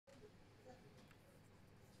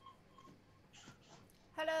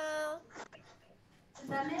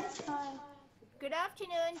Good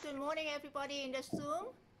afternoon, good morning, everybody in the Zoom.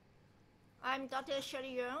 I'm Dr.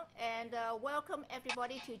 Shirley Yeung, and welcome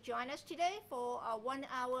everybody to join us today for a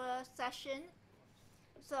 1-hour session.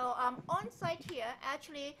 So on site here,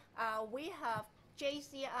 actually, we have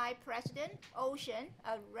JCI President, Ocean,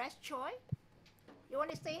 Choi. You want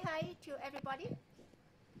to say hi to everybody?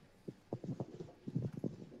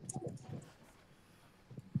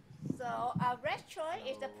 So Choi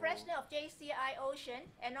is the president of JCI Ocean,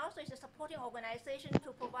 and also is a supporting organization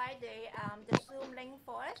to provide the Zoom link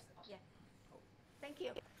for us. Yeah, thank you.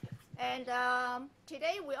 And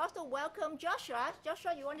today we also welcome Joshua.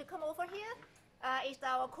 Joshua, you want to come over here? Is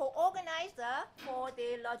our co-organizer for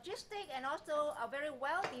the logistic and also a very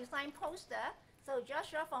well-designed poster. So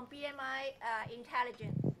Joshua from BMI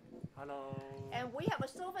Intelligence. Hello. And we have a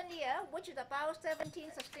souvenir, which is about 17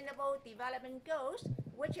 Sustainable Development Goals,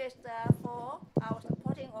 which is for our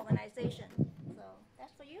supporting organization. So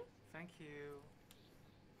that's for you. Thank you.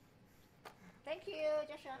 Thank you,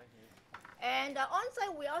 Joshua. Thank you. And on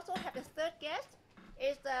site, we also have the third guest,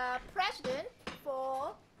 is the president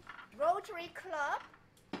for Rotary Club,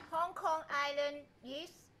 Hong Kong Island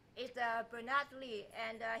East, is Bernard Lee,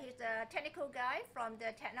 and he's a technical guy from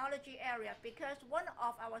the technology area, because one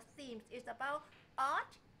of our themes is about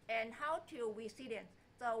art and how to resilience.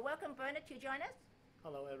 So welcome Bernard to join us.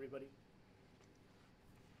 Hello everybody.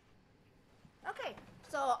 Okay,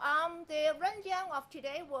 so the rundown of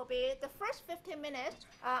today will be the first 15 minutes.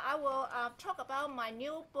 I will talk about my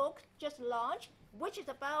new book just launched, which is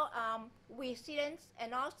about resilience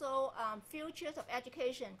and also futures of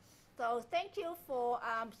education. So thank you for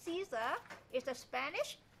Caesar. It's a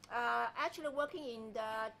Spanish, actually working in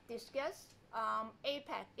the discuss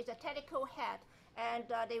APEC. It's a technical head, and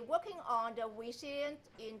they're working on the resilience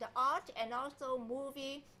in the art and also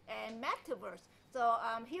movie and metaverse. So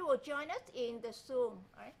he will join us in the Zoom,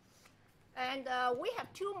 right? And we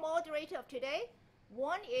have two moderators of today.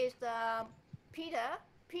 One is Peter.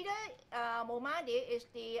 Peter Momadi is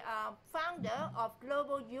the founder of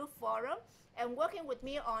Global Youth Forum and working with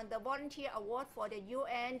me on the volunteer award for the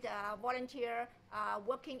UN volunteer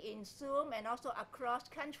working in Zoom and also across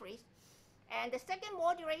countries. And the second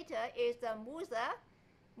moderator is Musa.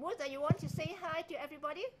 Musa, you want to say hi to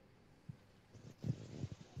everybody?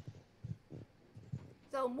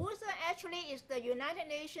 So Musa actually is the United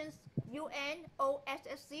Nations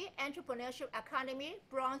UNOSSC Entrepreneurial Academy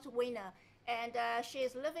bronze winner. And she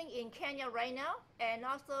is living in Kenya right now, and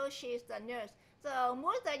also she is a nurse. So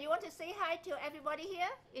Musa, you want to say hi to everybody here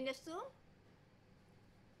in the Zoom?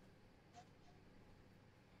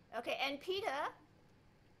 Okay, and Peter.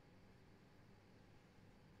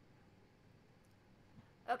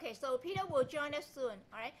 Okay, so Peter will join us soon,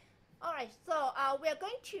 all right? All right, so we are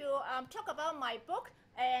going to talk about my book,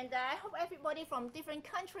 and I hope everybody from different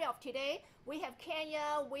countries of today. We have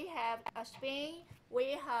Kenya, we have Spain,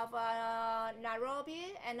 we have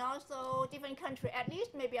Nairobi, and also different countries, at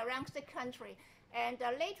least maybe around 6 countries. And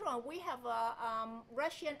later on, we have a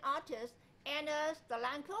Russian artist, Anna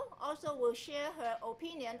Stalenko, also will share her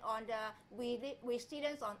opinion on the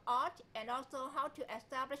resilience on art and also how to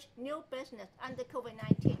establish new business under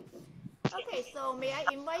COVID-19. Okay, so may I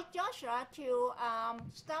invite Joshua to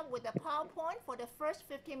start with the PowerPoint for the first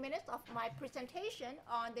 15 minutes of my presentation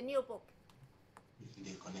on the new book.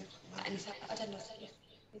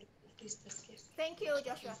 Thank you,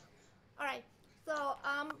 Joshua. All right, so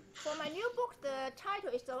for my new book, the title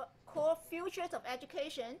is the Core Futures of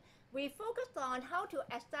Education. We focused on how to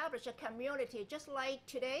establish a community just like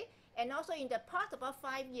today, and also in the past about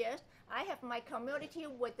 5 years, I have my community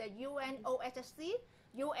with the UNOSSC,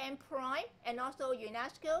 UN Prime, and also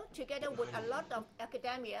UNESCO, together with a lot of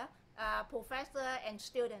academia, professor and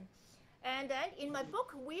students. And then in my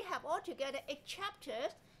book, we have altogether 8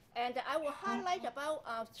 chapters, and I will highlight about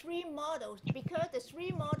 3 models, because the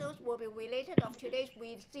 3 models will be related of today's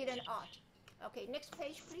resilient art. Okay, next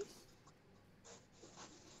page, please.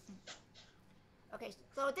 Okay,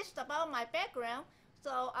 so this is about my background.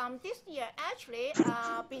 So this year, actually,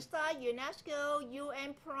 besides UNESCO,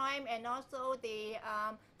 UN Prime, and also the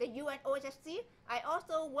UNOSSC, I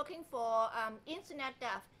also working for Internet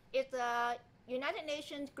Dev. It's a United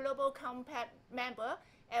Nations Global Compact member,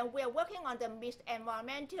 and we are working on the Miss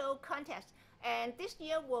Environmental Contest. And this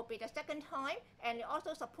year will be the 2nd time, and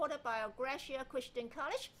also supported by Gratia Christian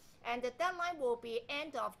College. And the deadline will be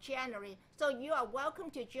end of January. So you are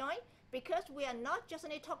welcome to join, because we are not just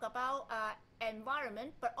only talk about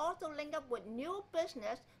environment, but also link up with new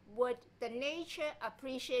business with the nature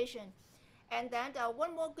appreciation. And then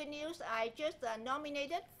one more good news, I just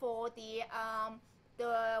nominated for the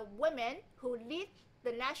women who lead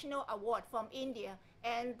the national award from India,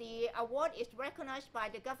 and the award is recognized by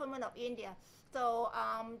the government of India. So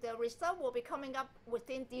the result will be coming up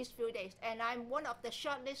within these few days, and I'm one of the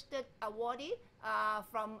shortlisted awardee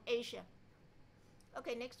from Asia.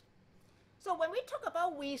 Okay, next. So when we talk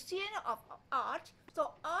about resilience of art,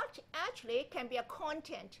 so art actually can be a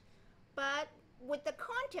content, but with the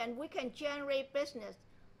content we can generate business.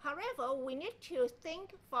 However, we need to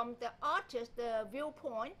think from the artist, the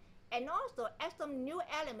viewpoint, and also add some new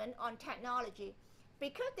element on technology,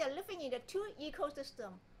 because they're living in the two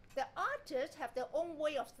ecosystem. The artists have their own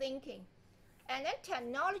way of thinking, and then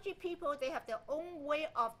technology people, they have their own way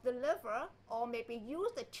of deliver or maybe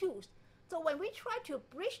use the tools. So when we try to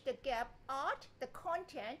bridge the gap, art, the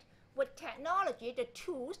content, with technology, the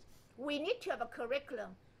tools, we need to have a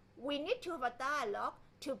curriculum. We need to have a dialogue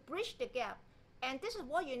to bridge the gap. And this is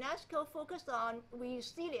what UNESCO focused on,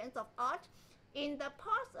 resilience of art. In the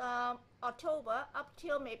past October up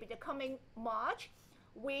till maybe the coming March,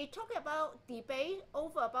 we talked about debate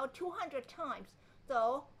over about 200 times.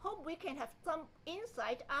 So hope we can have some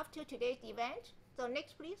insight after today's event. So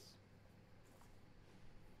next, please.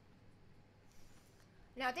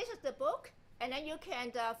 Now this is the book, and then you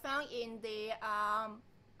can find in the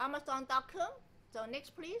Amazon.com. So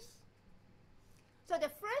next, please. So the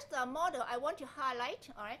first model I want to highlight,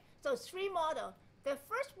 all right, so 3 models. The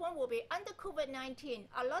first one will be under COVID-19.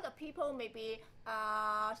 A lot of people maybe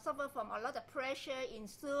suffer from a lot of pressure in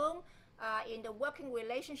Zoom, in the working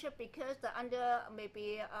relationship, because they're under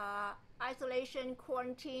maybe isolation,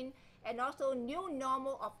 quarantine, and also new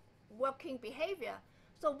normal of working behavior.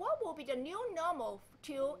 So what will be the new normal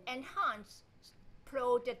to enhance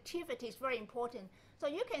productivity is very important. So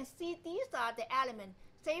you can see these are the elements.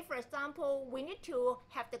 Say, for example, we need to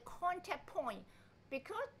have the contact point,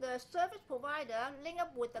 because the service provider link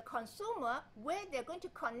up with the consumer where they're going to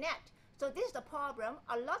connect. So this is the problem.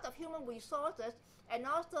 A lot of human resources and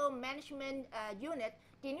also management unit,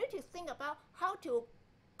 they need to think about how to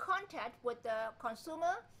contact with the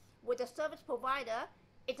consumer, with the service provider.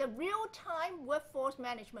 It's a real-time workforce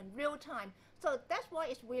management, real-time. So that's why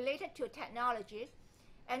it's related to technology.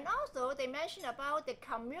 And also they mentioned about the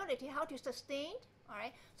community, how to sustain, all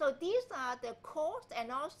right? So these are the cause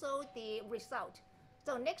and also the result.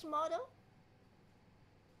 So next model.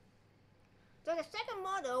 So the second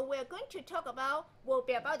model we're going to talk about will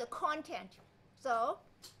be about the content. So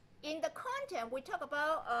in the content, we talk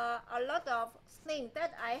about a lot of things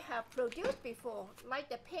that I have produced before, like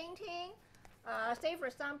the painting. Say, for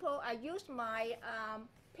example, I used my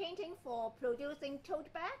painting for producing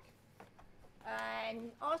tote bag.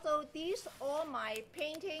 And also these all my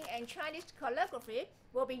painting and Chinese calligraphy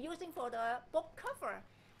will be using for the book cover.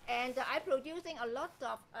 And I'm producing a lot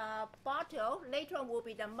of bottle. Later on will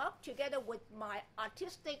be the mug together with my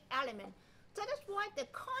artistic element. So that's why the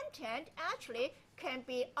content actually can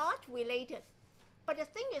be art related. But the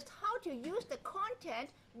thing is how to use the content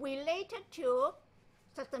related to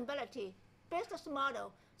sustainability, business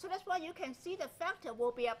model. So that's why you can see the factor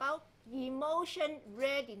will be about emotion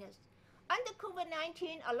readiness. Under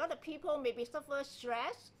COVID-19, a lot of people maybe suffer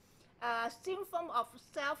stress. Symptom of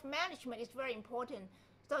self-management is very important.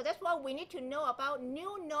 So that's why we need to know about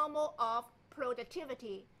new normal of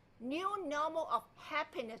productivity. New normal of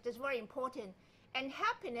happiness is very important. And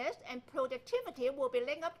happiness and productivity will be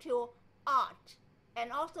linked up to art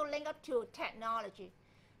and also linked up to technology.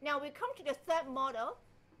 Now we come to the third model.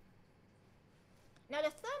 Now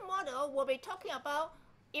the third model will be talking about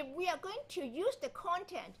if we are going to use the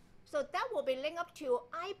content. So that will be linked up to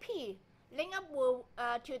IP, linked up will,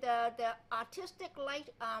 to the artistic right,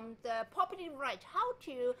 the property right, how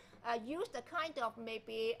to use the kind of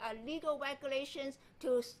maybe legal regulations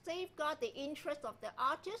to safeguard the interest of the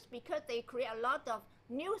artists, because they create a lot of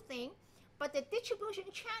new things. But the distribution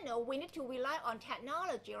channel, we need to rely on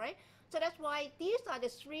technology, right? So that's why these are the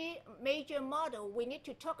 3 major models we need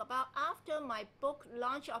to talk about after my book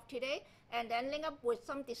launch of today, and then link up with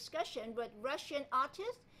some discussion with Russian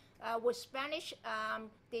artists, with Spanish,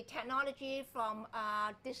 the technology from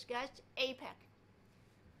discussed APEC.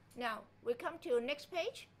 Now, we come to next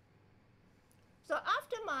page. So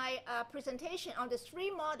after my presentation on the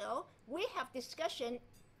 3 model, we have discussion.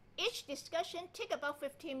 Each discussion take about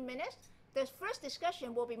 15 minutes. The first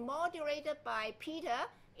discussion will be moderated by Peter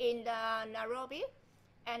in Nairobi.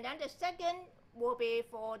 And then the second will be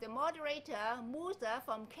for the moderator, Musa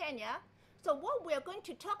from Kenya. So what we are going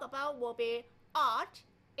to talk about will be art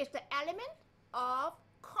is the element of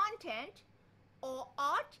content, or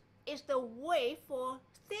art is the way for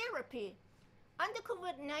therapy. Under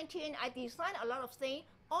COVID-19, I designed a lot of things,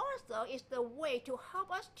 also is the way to help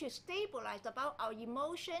us to stabilize about our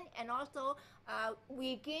emotion and also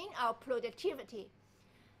regain our productivity.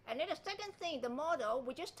 And then the second thing, the model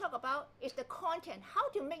we just talked about is the content, how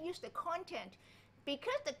to make use of the content,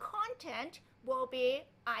 because the content will be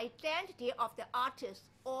identity of the artist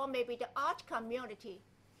or maybe the art community.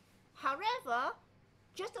 However,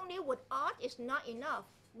 just only with art is not enough.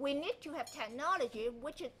 We need to have technology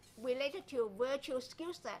which is related to virtual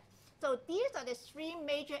skill set. So these are the three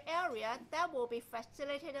major areas that will be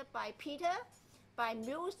facilitated by Peter, by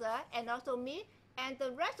Musa, and also me. And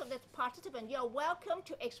the rest of the participants, you're welcome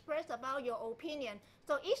to express about your opinion.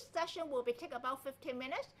 So each session will be take about 15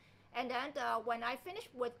 minutes. And then when I finish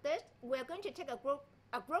with this, we're going to take a group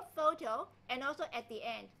photo and also at the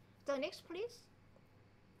end. So next, please.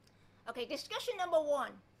 Okay, discussion number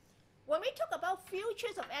 1. When we talk about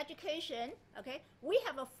futures of education, okay, we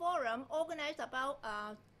have a forum organized about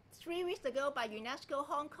 3 weeks ago by UNESCO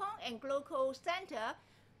Hong Kong and Global Center.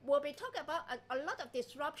 We'll be talking about a lot of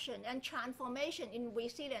disruption and transformation in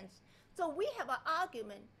resilience. So we have an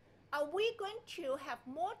argument. Are we going to have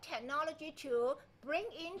more technology to bring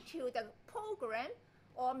into the program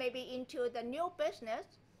or maybe into the new business?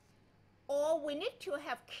 Or we need to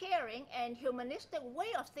have caring and humanistic way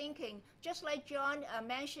of thinking, just like John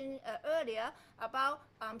mentioned earlier about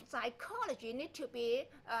psychology need to be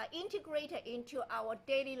integrated into our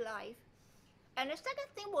daily life. And the second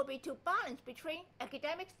thing will be to balance between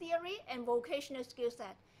academic theory and vocational skill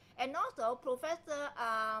set. And also Professor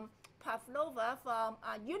Pavolva from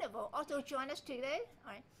UNEVOC also joined us today.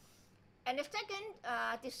 All right. And the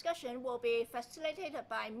second discussion will be facilitated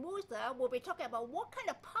by Musa. We'll be talking about what kind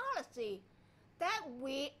of policy that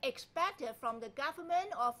we expected from the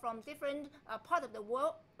government or from different parts of the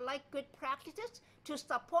world, like good practices to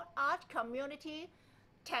support art community,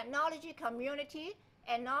 technology community,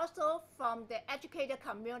 and also from the educator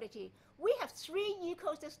community. We have 3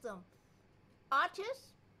 ecosystems: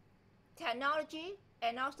 artists, technology,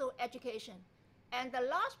 and also education. And the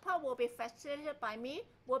last part will be facilitated by me,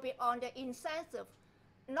 will be on the incentive,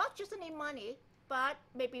 not just any money, but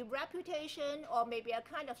maybe reputation or maybe a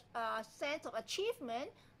kind of sense of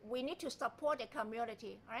achievement. We need to support the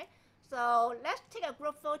community, all right? So let's take a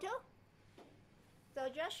group photo. So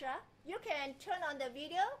Joshua, you can turn on the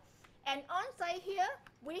video. And on site here,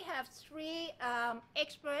 we have 3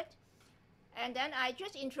 experts. And then I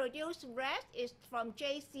just introduced Red, is from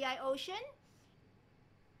JCI Ocean.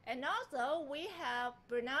 And also we have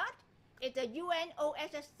Bernard, is the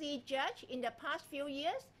UNOSSC judge in the past few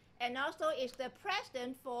years, and also is the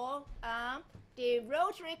president for the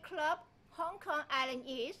Rotary Club Hong Kong Island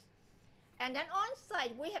East. And then on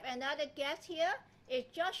site we have another guest here, is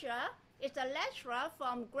Joshua, is a lecturer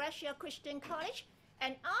from Gratia Christian College,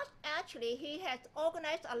 and actually he has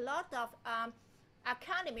organized a lot of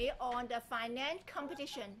academy on the finance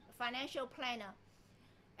competition, financial planner.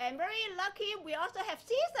 And very lucky, we also have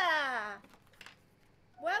Caesar.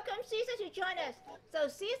 Welcome, Caesar, to join us. So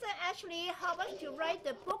Caesar actually helped us to write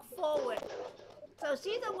the book forward. So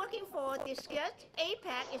Caesar working for Discuss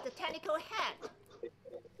APEC is the technical head.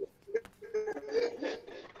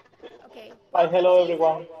 Okay. Hi, hello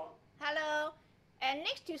everyone. Hello. And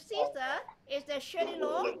next to Caesar is the Shirley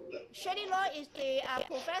Yeung. Shirley Yeung is the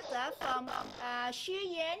professor from Shue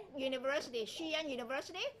University.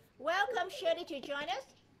 Welcome, Shirley, to join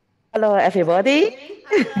us. Hello, everybody.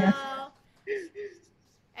 Hello.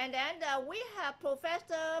 And then we have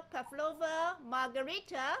Professor Pavolva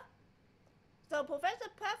Margarita. So Professor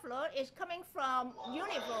Pavolva is coming from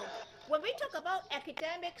UNEVOC. When we talk about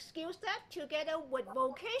academic skill set together with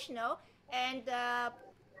vocational, and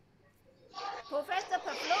Professor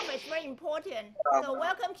Pavolva is very important. So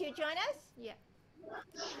welcome to join us. Yeah.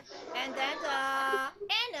 And then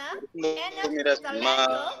Anna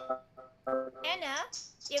Salento. Anna,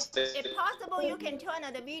 if possible, you can turn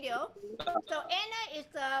on the video. So Anna is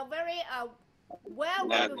a very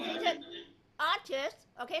well-reputed artist,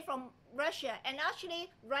 okay, from Russia. And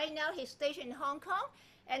actually, right now, he's stationed in Hong Kong.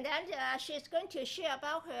 And then she's going to share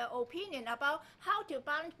about her opinion about how to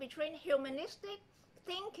balance between humanistic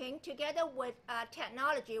thinking together with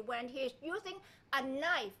technology when he's using a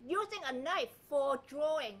knife for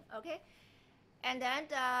drawing, okay? And then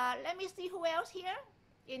let me see who else here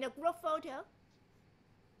in the group photo.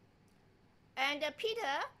 And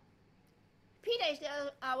Peter is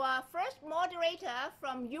our first moderator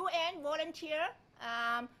from UN Volunteer,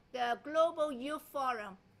 the Global Youth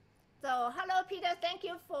Forum. So hello, Peter. Thank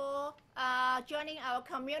you for joining our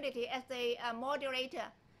community as a moderator.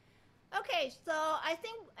 Okay, so I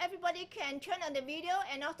think everybody can turn on the video,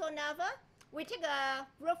 and also Nava. We take a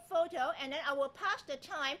group photo, and then I will pass the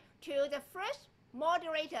time to the first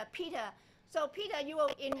moderator, Peter. So Peter, you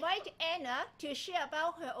will invite Anna to share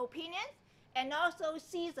about her opinions, and also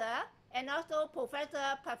Caesar, and also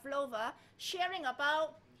Professor Pavolva sharing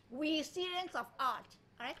about resilience of art.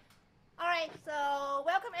 All right? All right, so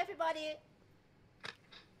welcome everybody.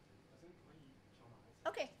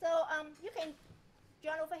 Okay, so you can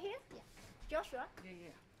join over here. Yeah. Joshua?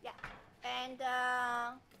 Yeah. And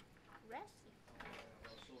rest.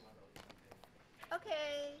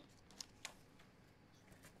 Okay.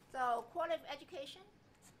 So quality of education.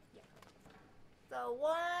 Yeah. So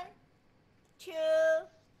 1, 2,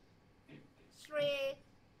 3.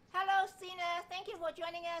 Hello, Sina. Thank you for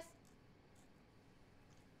joining us.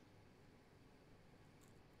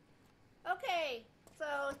 Okay.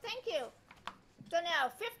 So thank you. So now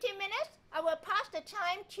 15 minutes. I will pass the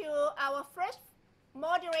time to our first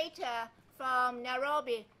moderator from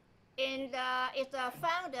Nairobi. Is the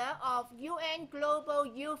founder of UN Global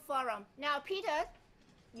Youth Forum. Now, Peter,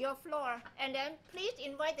 your floor, and then please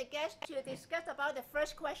invite the guests to discuss about the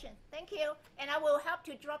first question. Thank you, and I will help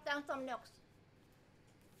to drop down some notes.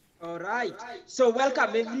 All right. So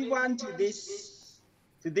welcome everyone to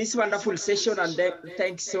this wonderful session, and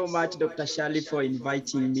thanks so much, Dr. Shirley, for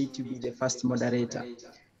inviting me to be the first moderator.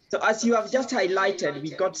 So as you have just highlighted,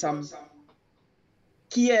 we got some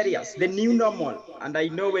key areas, the new normal. And I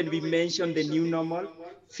know when we mention the new normal,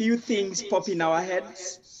 few things pop in our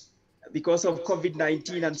heads because of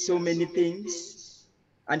COVID-19 and so many things.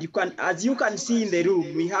 And as you can see in the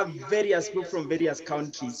room, we have various groups from various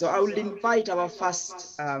countries. So I will invite our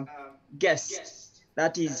first guest,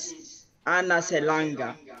 that is Anna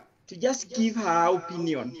Selanga, to just give her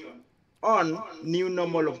opinion on new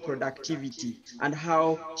normal of productivity and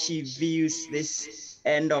how she views this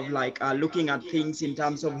end of looking at things in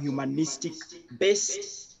terms of humanistic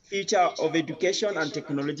based future of education and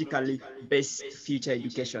technologically based future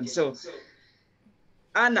education. So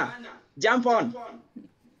Anna, jump on.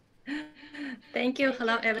 Thank you.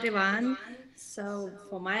 Hello, everyone. So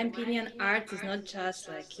for my opinion, art is not just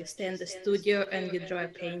like you stay in the studio and you draw a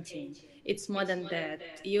painting. It's more than that.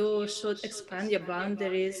 You should expand your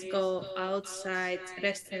boundaries, go outside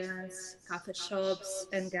restaurants, cafe shops,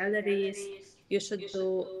 and galleries. You should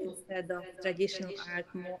do, instead of traditional art,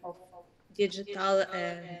 more of digital,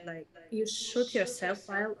 and like you shoot yourself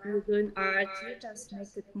while you're doing art. You just make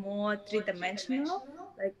it more three-dimensional,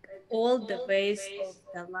 like all the ways of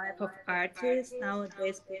the life of artists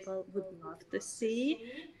nowadays people would love to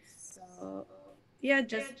see. So yeah,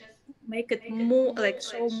 just make it more like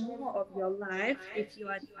show more of your life if you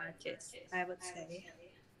are an artist, I would say.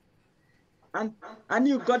 And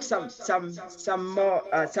you got some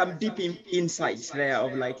more some deep insights there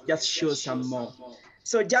of just show some more.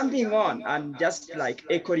 So jumping on and just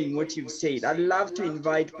echoing what you've said, I'd love to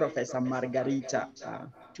invite Professor Margarita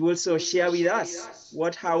to also share with us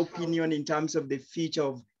what her opinion in terms of the future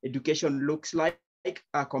of education looks like,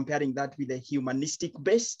 comparing that with the humanistic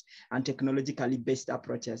based and technologically based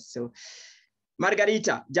approaches. So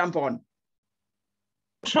Margarita, jump on.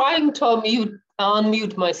 Trying to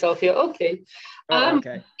unmute myself here. Okay.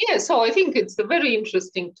 Okay. Yeah, so I think it's a very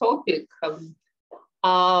interesting topic.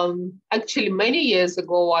 Actually, many years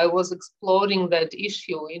ago, I was exploring that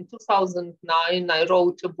issue. In 2009, I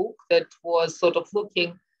wrote a book that was sort of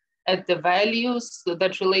looking at the values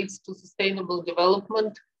that relates to sustainable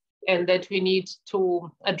development and that we need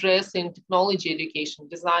to address in technology education,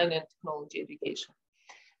 design and technology education.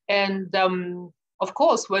 And of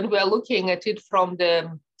course, when we are looking at it from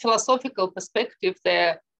the philosophical perspective, there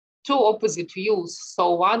are two opposite views.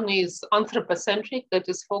 So one is anthropocentric, that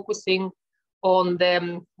is focusing on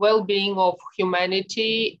the well-being of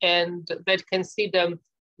humanity and that consider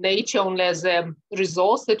nature only as a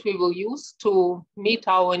resource that we will use to meet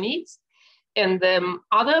our needs. And the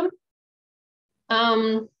other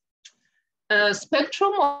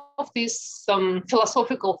spectrum of these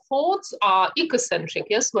philosophical thoughts are ecocentric,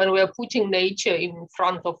 yes, when we are putting nature in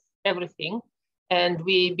front of everything. And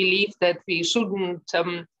we believe that we shouldn't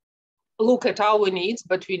look at our needs,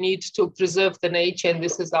 but we need to preserve the nature. And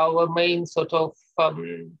this is our main sort of,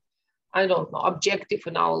 I don't know, objective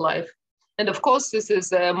in our life. And of course, this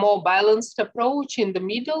is a more balanced approach in the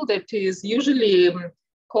middle that is usually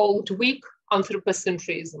called weak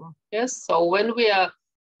anthropocentrism. Yes, so when we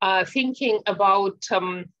are thinking about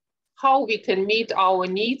how we can meet our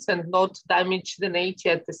needs and not damage the nature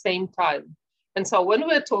at the same time. And so when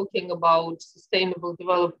we're talking about sustainable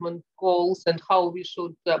development goals and how we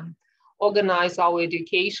should organize our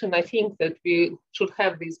education, I think that we should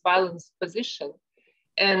have this balanced position.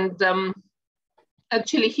 And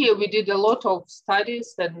actually here we did a lot of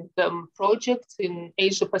studies and projects in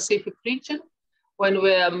Asia Pacific region, when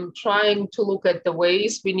we're trying to look at the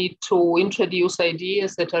ways we need to introduce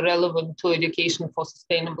ideas that are relevant to education for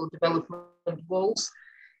sustainable development goals.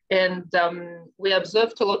 And we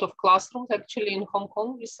observed a lot of classrooms actually in Hong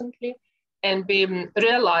Kong recently, and we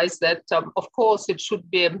realized that, of course, it should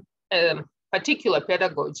be a particular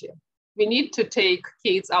pedagogy. We need to take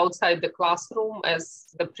kids outside the classroom, as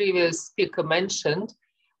the previous speaker mentioned.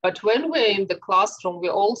 But when we're in the classroom, we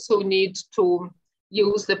also need to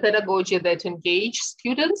use the pedagogy that engage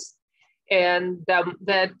students and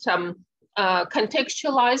that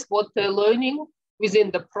contextualize what they're learning within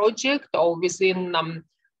the project or within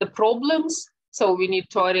the problems. So we need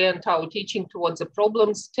to orient our teaching towards the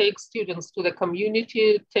problems, take students to the community,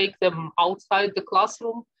 take them outside the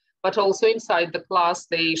classroom, but also inside the class.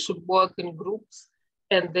 They should work in groups,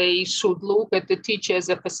 and they should look at the teacher as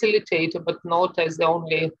a facilitator, but not as the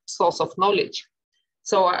only source of knowledge.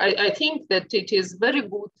 So I think that it is very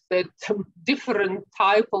good that different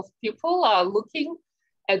type of people are looking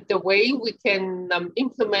at the way we can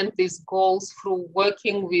implement these goals through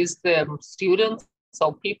working with the students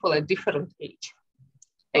or people at different age.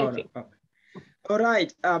 Thank you. All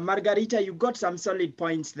right, Margarita, you got some solid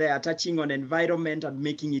points there, touching on environment and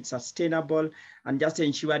making it sustainable, and just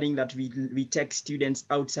ensuring that we take students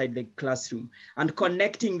outside the classroom, and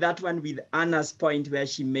connecting that one with Anna's point where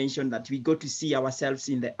she mentioned that we got to see ourselves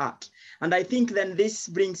in the art. And I think then this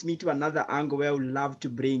brings me to another angle where I would love to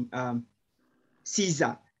bring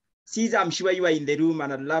Caesar. Caesar, I'm sure you are in the room,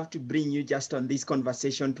 and I'd love to bring you just on this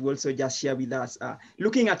conversation to also just share with us,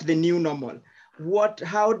 looking at the new normal.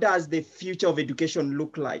 How does the future of education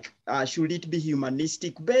look like? Should it be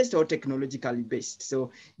humanistic based or technologically based? So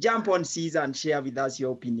jump on, Caesar, and share with us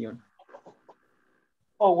your opinion.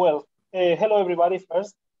 Oh, well, hello everybody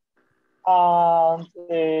first. And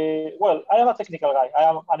well, I am a technical guy. I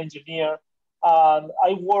am an engineer, and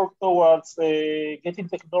I work towards getting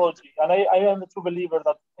technology. And I am a true believer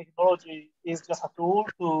that technology is just a tool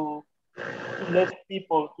to let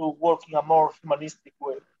people to work in a more humanistic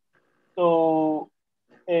way. So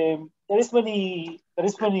there is many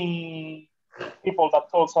people that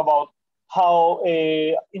talks about how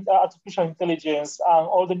artificial intelligence and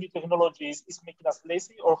all the new technologies is making us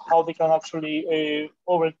lazy, or how they can actually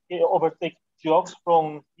overtake jobs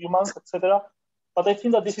from humans, etc. But I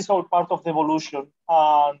think that this is all part of the evolution,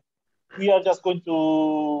 and we are just going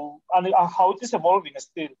to, and how it is evolving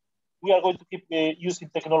still. We are going to keep using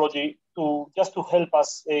technology to help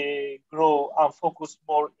us grow and focus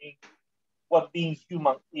more in what being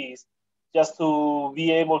human is, just to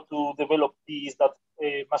be able to develop these that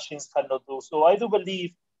machines cannot do. So I do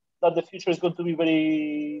believe that the future is going to be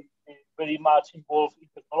very, very much involved in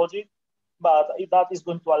technology, but that is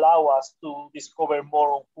going to allow us to discover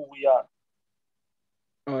more on who we are.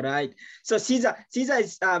 All right. So Caesar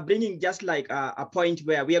is bringing just like a point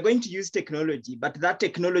where we are going to use technology, but that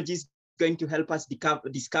technology is going to help us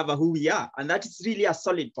discover who we are. And that is really a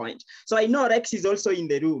solid point. So I know Rex is also in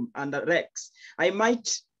the room, and Rex,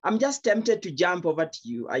 I'm just tempted to jump over to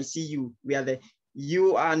you. I see you,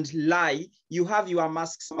 you and Lai, you have your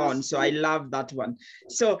masks on. So I love that one.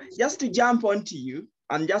 So just to jump onto you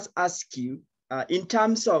and just ask you, in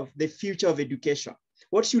terms of the future of education,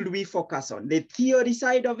 what should we focus on? The theory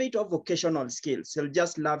side of it or vocational skills? So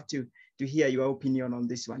just love to hear your opinion on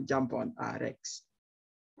this one. Jump on, Rex.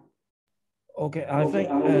 Okay, I think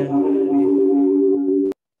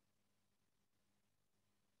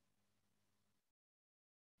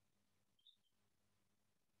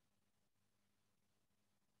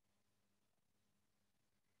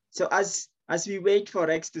so as we wait for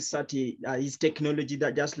Rex to start his technology,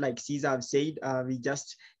 that just like Caesar have said,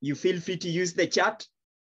 you feel free to use the chat.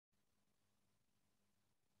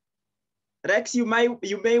 Rex, you may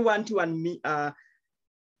want to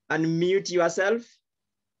unmute yourself.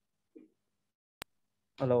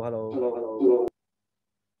 Hello.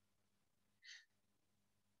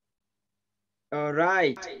 All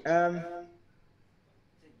right.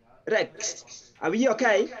 Rex, are we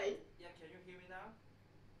okay? Yeah, can you hear me now?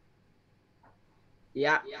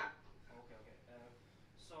 Yeah. Okay.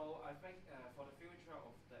 So I think for the future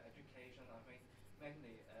of the education, I think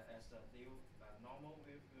mainly as the new normal,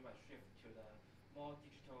 we might shift to the more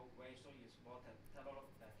digital way, so it's more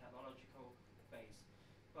technological based.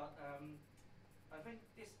 But I think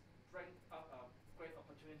this brings up a great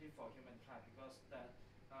opportunity for humankind, because that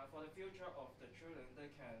for the future of the children,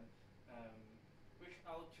 they can reach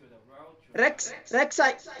out to the world. Rex,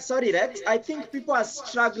 sorry, Rex. I think people are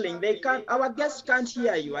struggling. Our guests can't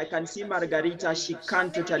hear you. I can see Margarita. She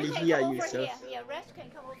can't totally hear you. So. Yeah, Rex can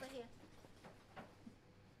come over here.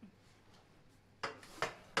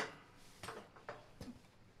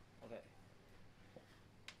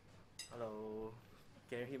 Hello.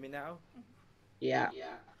 Can you hear me now? Yeah.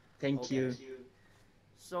 Thank you.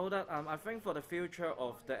 So that I think for the future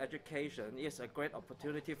of the education is a great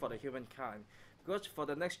opportunity for the humankind, because for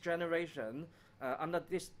the next generation, under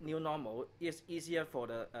this new normal, it's easier for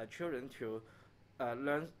the children to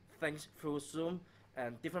learn things through Zoom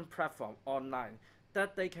and different platforms online,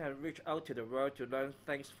 that they can reach out to the world to learn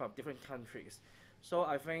things from different countries. So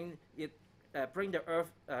I think it bring the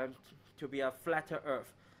earth to be a flatter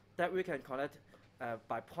earth, that we can connect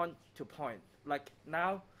by point to point, like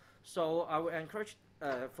now. So I will encourage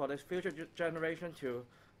for the future generation to,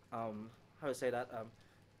 how to say that,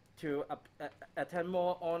 to attend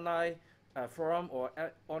more online forum or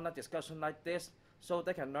online discussion like this, so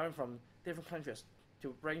they can learn from different countries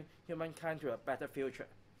to bring humankind to a better future.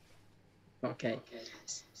 Okay.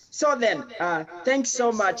 So then, thanks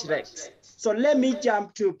so much, Rex. So let me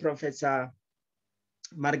jump to Professor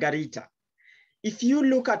Margarita. If you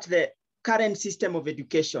look at the current system of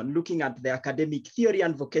education, looking at the academic theory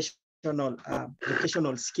and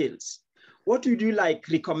vocational skills, what would you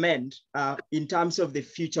recommend in terms of the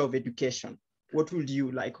future of education? What would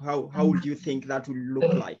you like? How would you think that will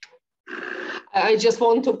look like? I just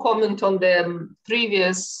want to comment on the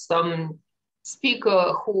previous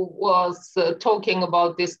speaker who was talking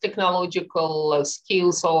about these technological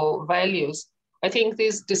skills or values. I think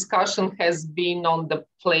this discussion has been on the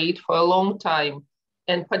plate for a long time,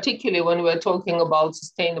 and particularly when we're talking about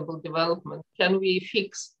sustainable development. Can we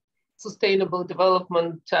fix sustainable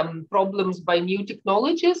development problems by new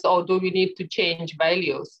technologies, or do we need to change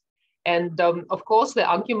values? And of course, the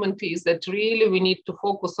argument is that really we need to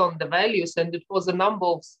focus on the values. And it was a number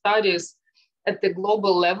of studies at the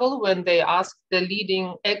global level when they asked the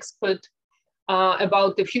leading expert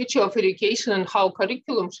about the future of education and how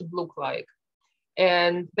curriculum should look like.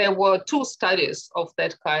 And there were 2 studies of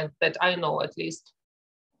that kind that I know, at least.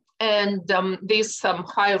 And these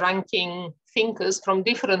high-ranking thinkers from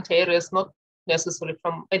different areas, not necessarily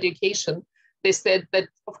from education, they said that,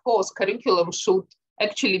 of course, curriculum should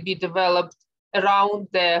actually be developed around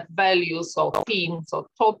the values or themes or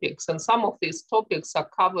topics. And some of these topics are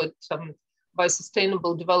covered by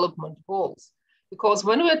sustainable development goals. Because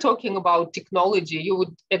when we're talking about technology, you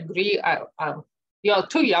would agree, you are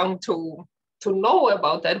too young to know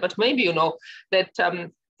about that, but maybe you know that,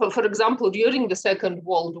 for example, during the Second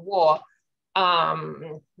World War,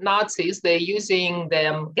 Nazis, they're using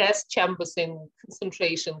the gas chambers in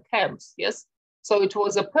concentration camps, yes? So it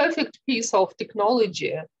was a perfect piece of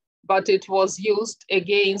technology, but it was used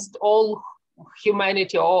against all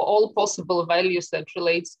humanity or all possible values that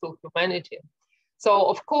relates to humanity. So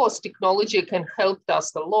of course, technology can help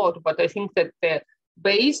us a lot, but I think that the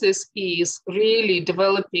basis is really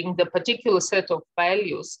developing the particular set of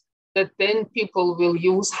values that then people will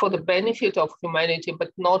use for the benefit of humanity, but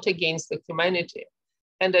not against the humanity.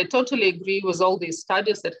 And I totally agree with all these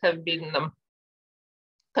studies that have been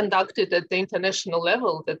conducted at the international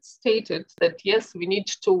level that stated that, yes, we need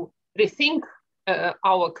to rethink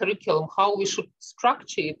our curriculum, how we should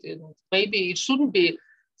structure it. And maybe it shouldn't be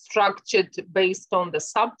structured based on the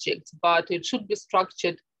subjects, but it should be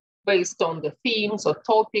structured based on the themes or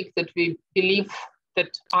topics that we believe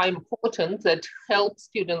that are important, that help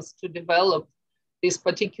students to develop this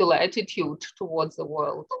particular attitude towards the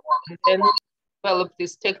world, and then develop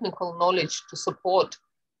this technical knowledge to support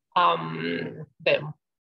them.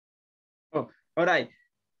 Oh, all right.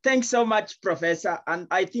 Thanks so much, Professor. And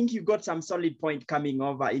I think you got some solid point coming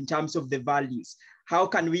over in terms of the values. How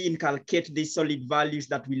can we inculcate these solid values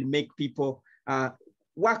that will make people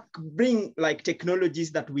bring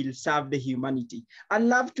technologies that will serve the humanity? I'd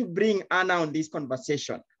love to bring Anna on this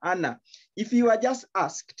conversation. Anna, if you are just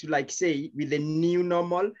asked to say with the new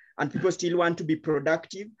normal and people still want to be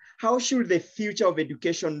productive, how should the future of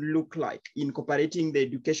education look like, incorporating the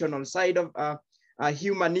educational side of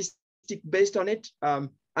humanistic based on it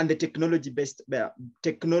and the technology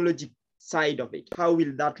side of it? How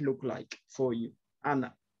will that look like for you,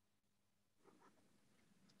 Anna?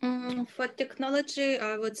 For technology,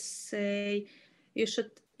 I would say you should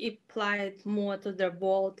apply it more to the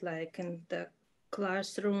world, like in the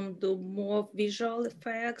classroom, do more visual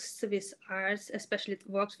effects with arts, especially it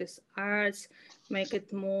works with arts, make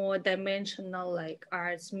it more dimensional, like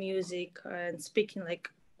arts, music, and speaking, like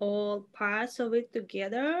all parts of it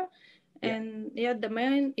together. And yeah, the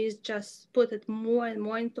main is just put it more and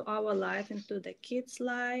more into our life, into the kids'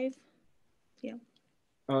 life. Yeah.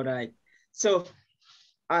 All right. So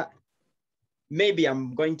maybe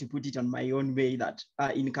I'm going to put it on my own way, that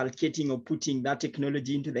inculcating or putting that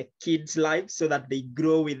technology into the kids' lives so that they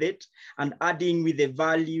grow with it, and adding with the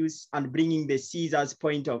values and bringing the Caesar's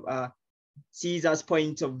point of Caesar's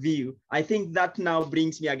point of view, I think that now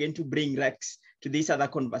brings me again to bring Rex to this other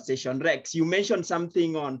conversation. Rex, you mentioned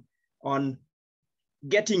something on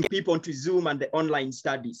getting people to Zoom and the online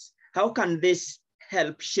studies. How can this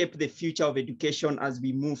help shape the future of education as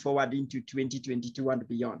we move forward into 2022 and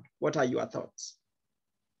beyond? What are your thoughts?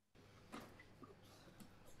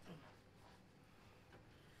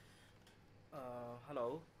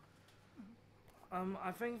 Hello.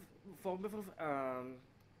 I think for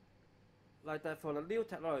like that, for the new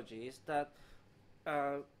technologies that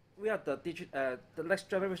we are the next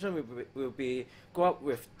generation will be go up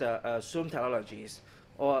with the Zoom technologies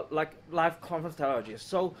or like live conference technologies.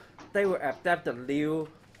 So they will adapt the new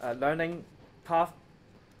learning path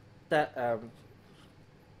that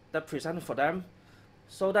that presented for them,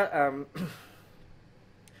 so that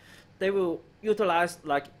they will utilize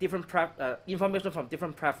like different information from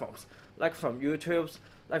different platforms, like from YouTube,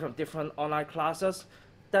 like from different online classes,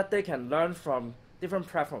 that they can learn from different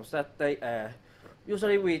platforms that they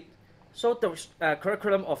usually we. So the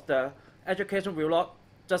curriculum of the education will not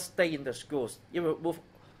just stay in the schools. It will move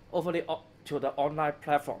over to the online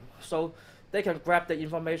platform. So they can grab the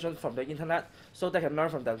information from the internet, so they can learn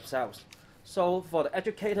from themselves. So for the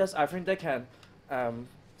educators, I think they can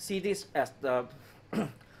see this as the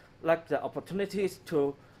like the opportunities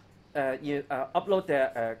to upload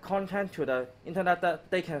their content to the internet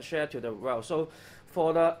that they can share to the world. So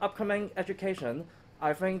for the upcoming education,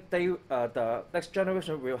 I think the next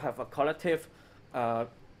generation will have a collective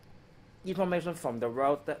information from the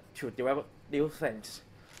world to develop new things.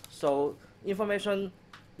 So information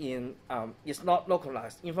is not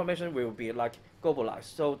localized. Information will be like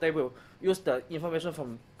globalized. So they will use the information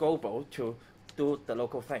from global to do the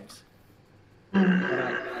local things.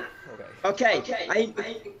 Okay.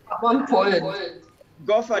 One point.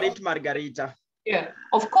 Go for it, Margarita. Yeah,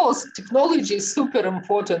 of course, technology is super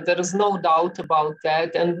important. There is no doubt about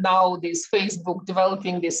that. And now this Facebook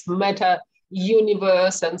developing this meta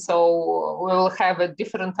universe, and so we'll have a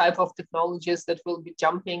different type of technologies that will be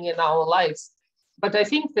jumping in our lives. But I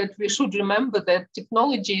think that we should remember that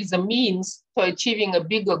technology is a means to achieving a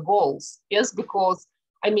bigger goals. Yes, because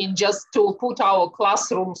I mean, just to put our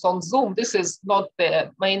classrooms on Zoom, this is not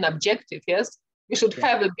the main objective. Yes, we should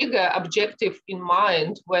have a bigger objective in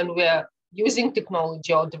mind when we're using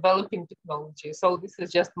technology or developing technology. So this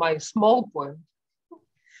is just my small point.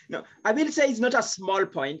 No, I will say it's not a small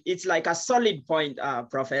point. It's like a solid point,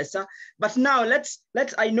 Professor. But now let's.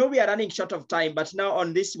 I know we are running short of time, but now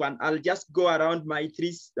on this one, I'll just go around my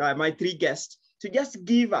three guests to just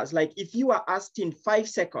give us, like, if you are asked in 5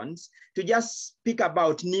 seconds to just speak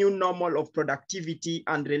about new normal of productivity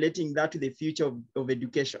and relating that to the future of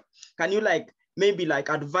education. Can you maybe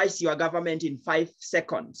advise your government in 5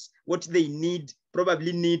 seconds what they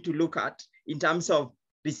probably need to look at in terms of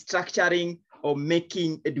restructuring or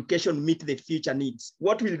making education meet the future needs?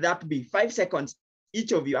 What will that be? 5 seconds,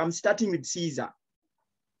 each of you. I'm starting with Caesar.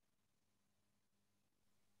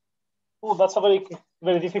 Oh, that's a very,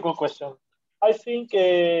 very difficult question. I think,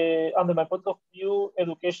 under my point of view,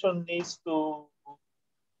 education needs to,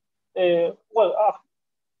 we are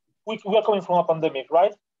coming from a pandemic,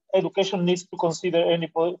 right? Education needs to consider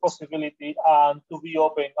any possibility and to be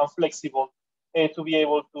open and flexible to be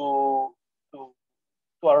able to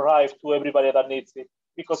arrive to everybody that needs it.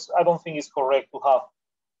 Because I don't think it's correct to have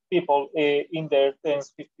people in their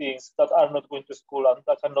 10s, 15s that are not going to school and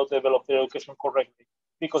that cannot develop their education correctly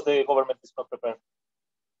because the government is not prepared.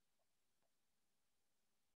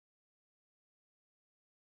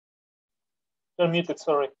 You're muted,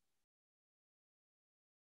 sorry.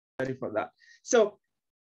 Sorry for that. So,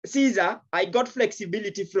 Caesar, I got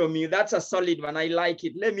flexibility from you. That's a solid one. I like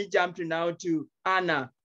it. Let me jump now to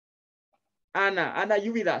Anna. Anna,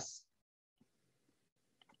 you with us?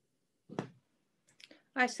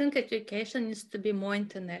 I think education needs to be more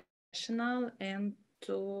international and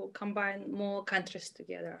to combine more countries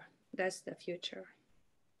together. That's the future.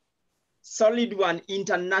 Solid one.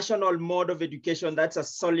 International mode of education. That's a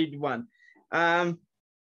solid one. Let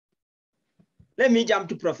me jump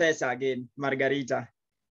to Professor again, Margarita.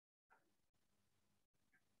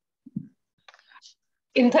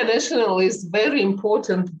 International is very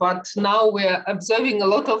important, but now we're observing a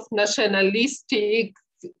lot of nationalistic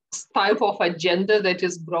type of agenda that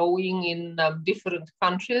is growing in different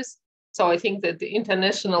countries. So I think that the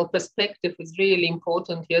international perspective is really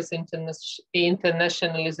important. Yes,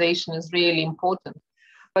 internationalization is really important.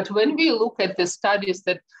 But when we look at the studies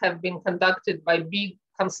that have been conducted by big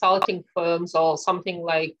consulting firms or something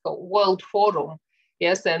like World Forum,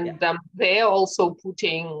 Yes, and they're also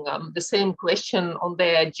putting the same question on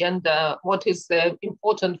their agenda. What is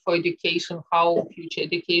important for education, how future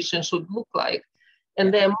education should look like?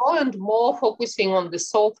 And they're more and more focusing on the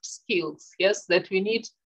soft skills, yes, that we need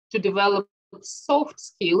to develop soft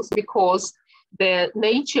skills because the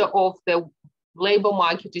nature of the labor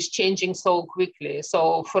market is changing so quickly.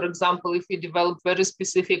 So, for example, if you develop very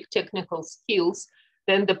specific technical skills,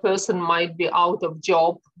 then the person might be out of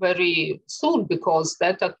job very soon because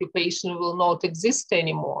that occupation will not exist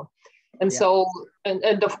anymore. And so,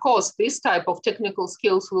 and of course, this type of technical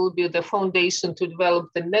skills will be the foundation to develop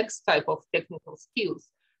the next type of technical skills.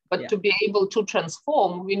 But to be able to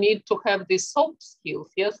transform, we need to have these soft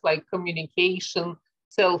skills, yes, like communication,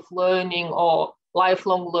 self-learning, or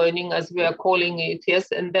lifelong learning, as we are calling it,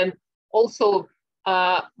 yes. And then also,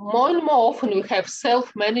 more and more often we have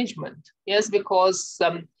self-management, yes, because,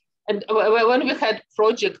 and when we had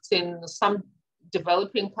projects in some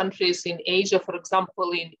developing countries in Asia, for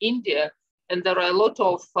example, in India, and there are a lot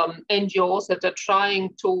of NGOs that are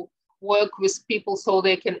trying to work with people so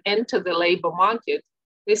they can enter the labor market.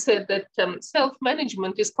 They said that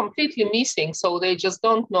self-management is completely missing. So they just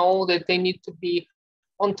don't know that they need to be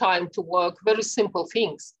on time to work, very simple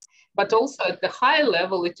things. But also at the higher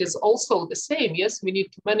level, it is also the same. Yes, we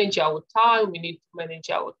need to manage our time, we need to manage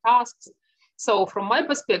our tasks. So from my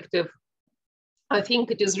perspective, I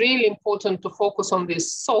think it is really important to focus on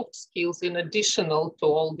these soft skills in addition to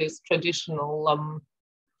all these traditional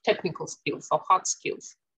technical skills or hard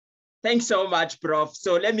skills. Thanks so much, Prof.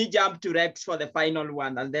 So let me jump to Rex for the final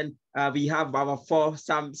one, and then we have our 4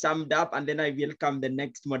 summed up, and then I welcome the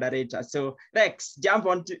next moderator. So Rex, jump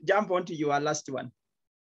onto your last one.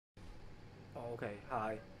 Okay,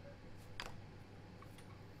 hi.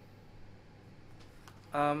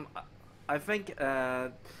 I think,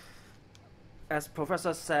 as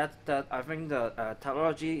Professor said, that I think the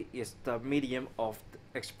technology is the medium of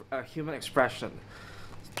human expression.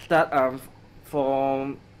 That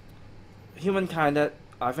for humankind, that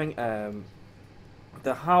I think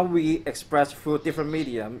the how we express through different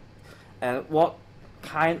medium, and what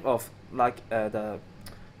kind of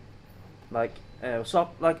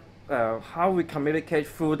how we communicate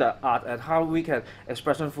through the art and how we can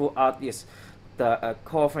express through art is the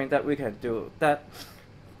core thing that we can do. That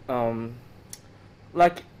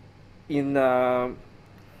like in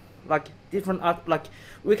like different art, like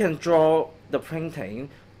we can draw the painting.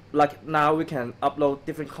 Like now we can upload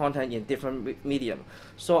different content in different medium.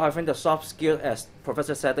 So I think the soft skill, as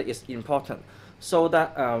Professor said, is important. So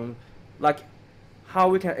that like how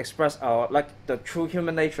we can express our the true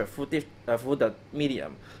human nature through the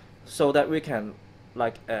medium, so that we can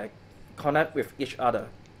connect with each other.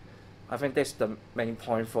 I think that's the main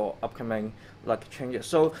point for upcoming changes.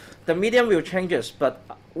 So the medium will changes, but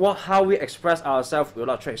how we express ourselves will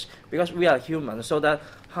not change because we are human. So that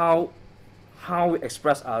how we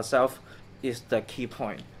express ourselves is the key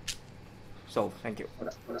point. So thank you.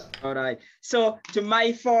 All right. So to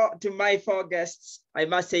my four guests, I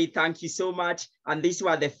must say thank you so much. And these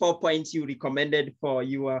were the 4 points you recommended for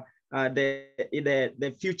your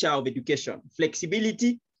the future of education: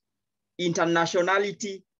 flexibility,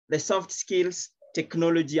 internationality, the soft skills,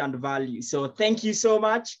 technology, and value. So thank you so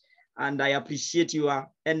much. And I appreciate your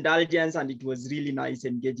indulgence, and it was really nice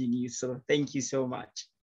engaging you. So thank you so much.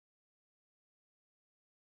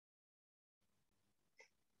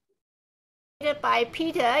 By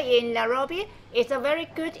Peter in Nairobi. It's a very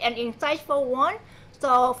good and insightful one.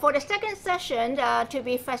 So for the second session to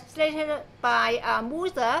be facilitated by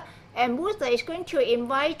Musa, and Musa is going to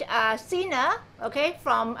invite Sina, okay,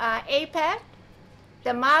 from APEC,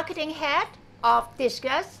 the marketing head of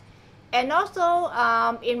Discuss, and also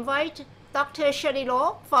invite Dr. Shirley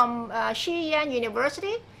Yeung from Shue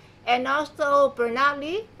University, and also Bernard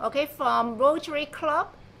Lee, okay, from Rotary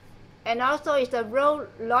Club, and also is a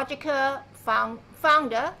Logical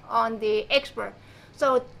founder on the expert.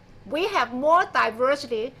 So we have more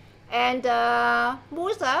diversity, and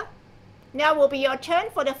Musa, now will be your turn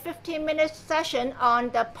for the 15-minute session on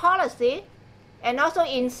the policy and also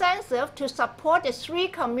incentive to support the 3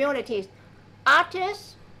 communities: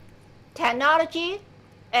 artists, technology,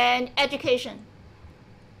 and education.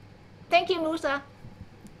 Thank you, Musa.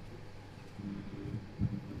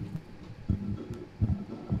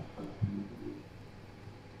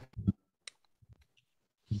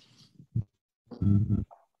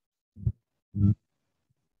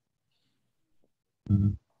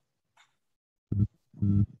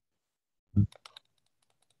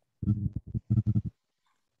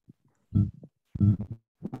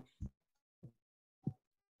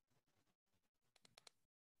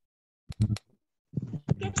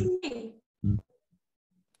 Getting me.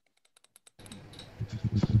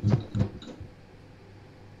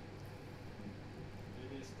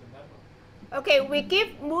 Okay, we give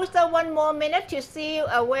Musa 1 more minute to see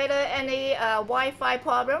whether any Wi-Fi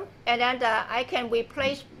problem, and then I can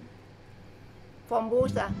replace for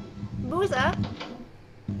Musa. Musa?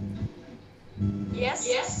 Yes.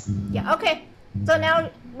 Yes. Yeah, okay. So now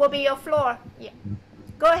will be your floor. Yeah.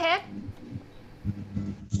 Go ahead.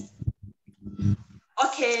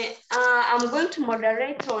 Okay, I'm going to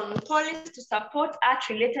moderate on policies to support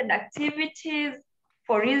art-related activities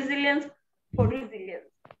for resilience.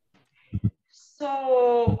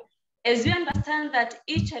 So, as you understand that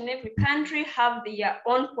each and every country have their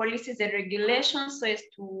own policies and regulations so as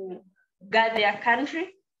to guide their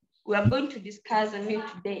country, we are going to discuss on it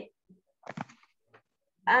today.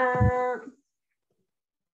 The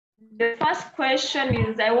first question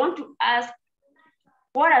is, I want to ask,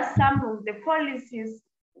 what are some of the policies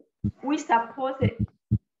we support?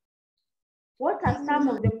 What are some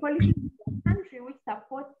of the policies in the country which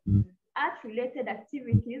support art-related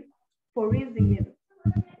activities for resilience?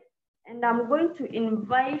 And I'm going to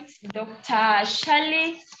invite Dr.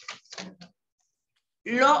 Shirley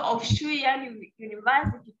Yeung of Shue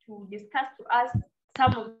University to discuss to us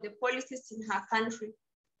some of the policies in her country.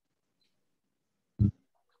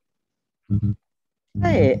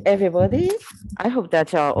 Hi, everybody. I hope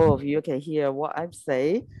that all of you can hear what I'm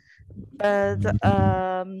saying. But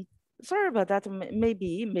sorry about that.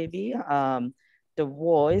 Maybe the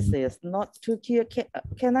voice is not too clear.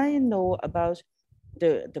 Can I know about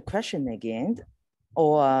the question again,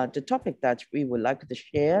 or the topic that we would like to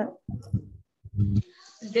share?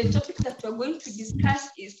 The topic that we're going to discuss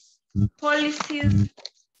is policies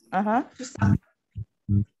to support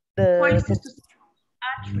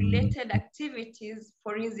art-related activities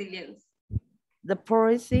for resilience. The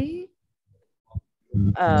policy?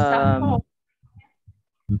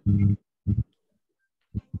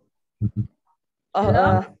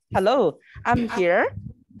 Hello, I'm here,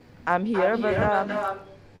 but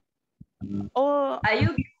are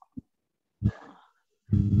you?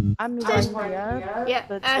 I'm right here.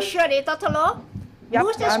 Yeah, Shirley, Dr. Law, Yep,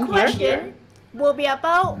 Musa's question will be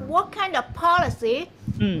about what kind of policy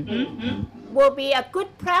will be a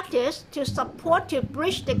good practice to support to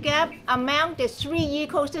bridge the gap among the 3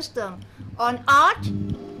 ecosystems on art,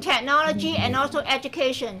 technology, and also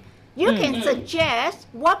education. You can suggest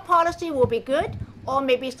what policy will be good, or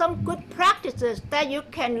maybe some good practices that you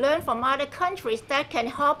can learn from other countries that can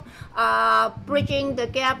help bridging the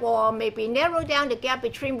gap, or maybe narrow down the gap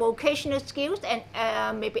between vocational skills and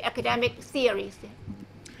maybe academic theories.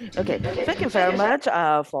 Okay, thank you very much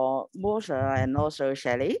for Musa and also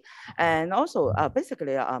Shirley. And also,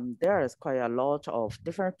 basically, there is quite a lot of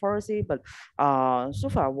different policy, but so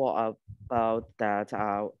far, what about that?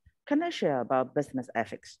 Can I share about business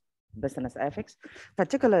ethics? Business ethics,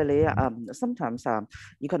 particularly sometimes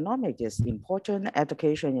economic is important,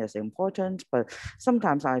 education is important, but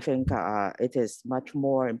sometimes I think it is much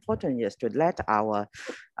more important is to let our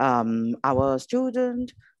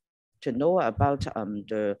students to know about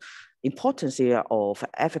the importance of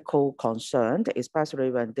ethical concern, especially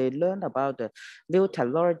when they learn about the new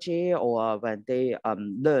technology, or when they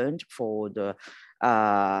learned for the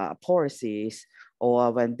policies,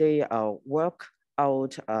 or when they work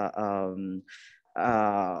out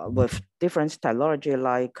with different technology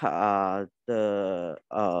like the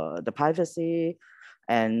privacy,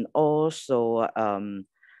 and also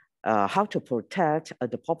how to protect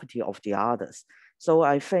the property of the others. So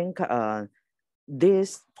I think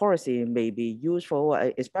this policy may be useful,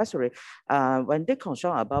 especially when they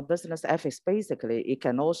concern about business ethics. Basically, it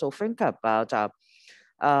can also think about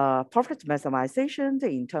profit maximization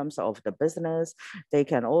in terms of the business. They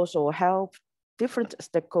can also help different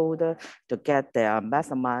stakeholders to get their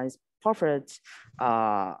maximized profits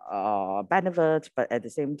benefits, but at the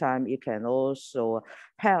same time, it can also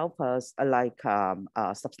help us like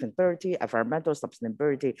sustainability, environmental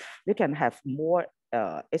sustainability. We can have more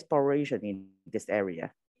exploration in this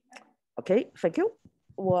area. Okay, thank you.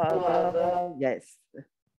 Well, yes.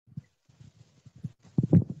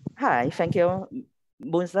 Hi, thank you,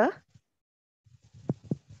 Musa.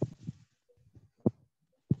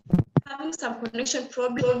 Having some connection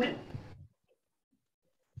problem.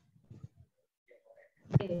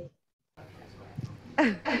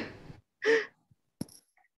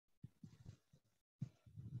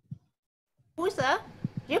 Musa,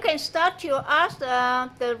 you can start to ask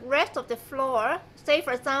the rest of the floor. Say,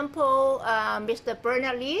 for example, Mr.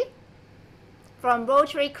 Bernard Lee from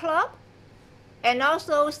Rotary Club, and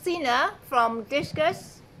also Sina from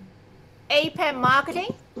Discus, APEC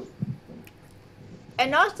Marketing,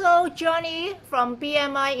 and also Johnny from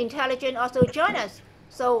BMI Intelligence also join us.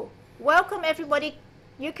 So welcome everybody.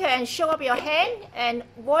 you can show up your hand and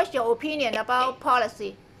voice your opinion about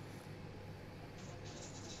policy.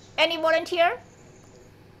 Any volunteer?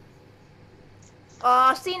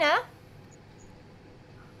 Or Sina?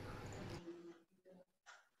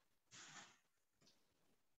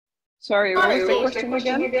 Sorry, what was the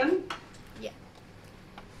question again? Yeah.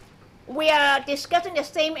 We are discussing the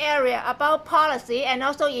same area about policy and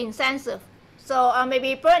also incentive. So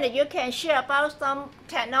maybe Bernard, you can share about some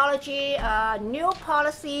technology, new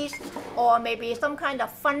policies, or maybe some kind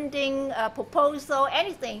of funding proposal,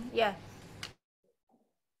 anything. Yeah.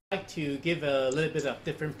 I'd like to give a little bit of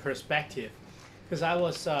different perspective, because I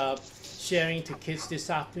was sharing to kids this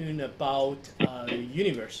afternoon about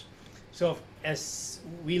universe. So as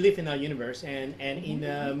we live in our universe, and in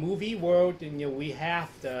the movie world, we have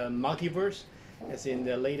the multiverse, as in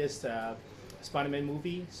the latest Spider-Man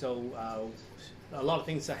movie. So a lot of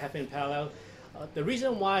things are happening in parallel. The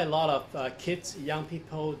reason why a lot of kids, young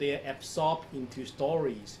people, they're absorbed into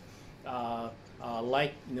stories,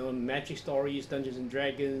 like magic stories, Dungeons and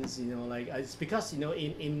Dragons. Like it's because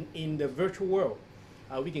in the virtual world,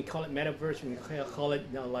 we can call it metaverse. We can call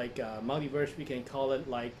it like multiverse. We can call it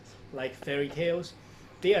like fairy tales.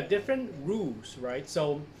 They are different rules, right?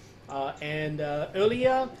 So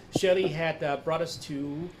earlier Shirley had brought us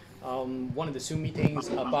to one of the Zoom meetings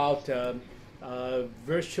about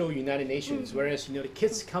virtual United Nations, whereas the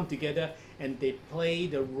kids come together and they play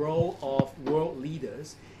the role of world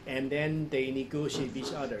leaders, and then they negotiate with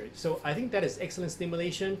each other. So I think that is excellent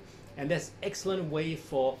stimulation, and that's excellent way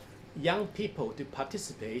for young people to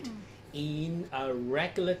participate in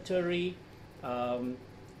regulatory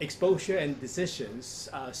exposure and decisions,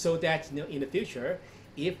 so that in the future,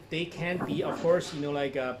 if they can be, of course,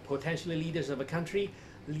 like potentially leaders of a country,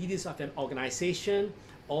 leaders of an organization,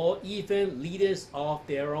 or even leaders of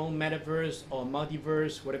their own metaverse or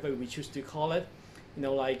multiverse, whatever we choose to call it.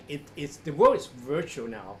 Like it's the world is virtual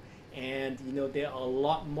now, and there are a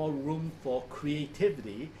lot more room for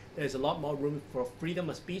creativity. There's a lot more room for freedom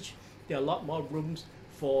of speech. There are a lot more rooms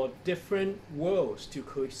for different worlds to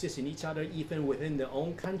coexist in each other, even within their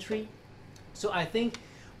own country. So I think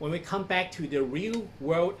when we come back to the real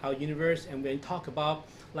world, our universe, and when we talk about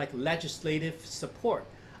like legislative support,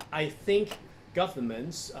 I think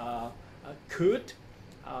governments could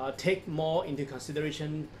take more into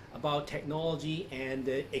consideration about technology and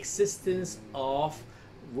the existence of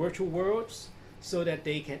virtual worlds, so that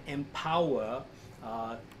they can empower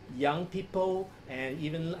young people and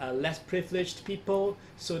even less privileged people,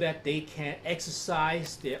 so that they can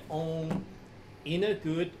exercise their own inner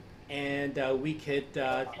good, and we could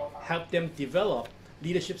help them develop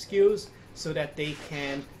leadership skills so that they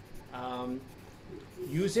can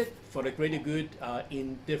use it for the greater good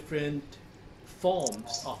in different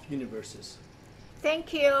forms of universes.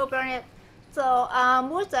 Thank you, Bernard. So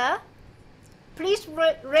Musa, please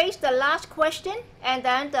raise the last question, and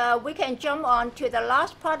then we can jump on to the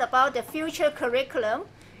last part about the future curriculum.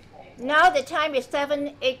 Now the time is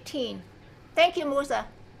 7:18. Thank you, Musa.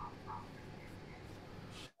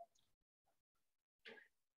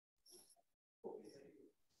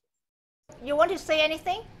 You want to say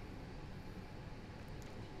anything?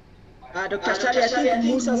 Dr. Shirley, I think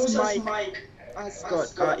Musa's mic has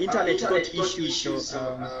got internet got issues. So,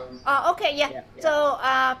 okay, yeah. So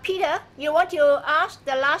Peter, you want to ask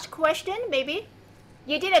the last question, maybe?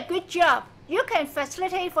 You did a good job. You can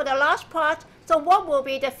facilitate for the last part. So what will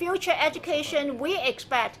be the future education we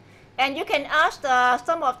expect? And you can ask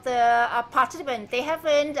some of the participants. They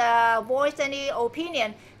haven't voiced any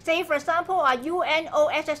opinion. Say, for example, a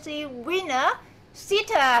UNOSSC winner,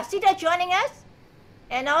 Sita joining us,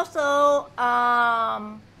 and also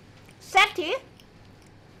Sati,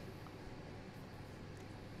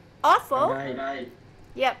 Awful. right.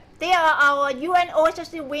 Yep, they are our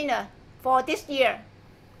UNOSSC winner for this year.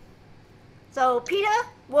 So Peter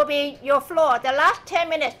will be your floor, the last 10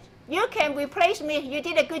 minutes. You can replace me. You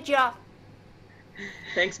did a good job.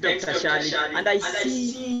 Thanks, Dr. Shirley. And I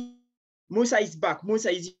see Musa is back. Musa,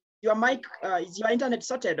 is your mic, is your internet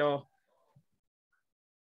sorted or?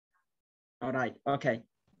 All right, okay.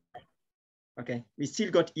 Okay, we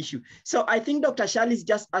still got issue. So I think Dr. Shirley is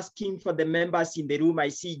just asking for the members in the room. I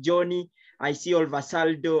see Johnny, I see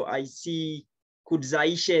Olvasaldo, I see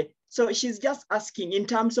Kudzaishe. So she's just asking in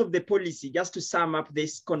terms of the policy, just to sum up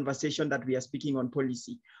this conversation that we are speaking on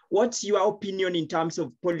policy. What's your opinion in terms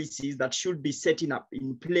of policies that should be setting up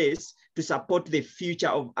in place to support the future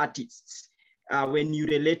of artists when you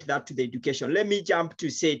relate that to the education? Let me jump to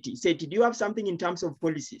Seti. Seti, do you have something in terms of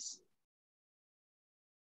policies?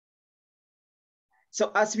 So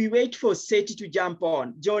as we wait for Seti to jump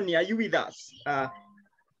on, Johnny, are you with us?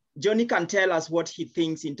 Johnny can tell us what he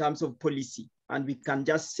thinks in terms of policy, and we can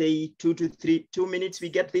just say 2 minutes, we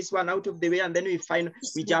get this one out of the way, and then we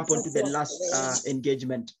jump onto the last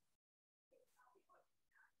engagement.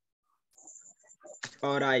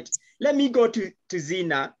 All right, let me go to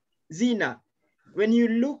Zina. Zina, when you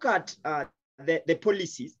look at the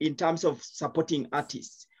policies in terms of supporting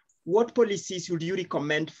artists, what policies would you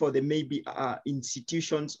recommend for the maybe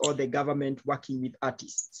institutions or the government working with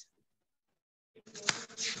artists?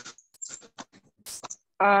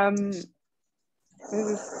 This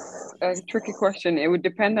is a tricky question. It would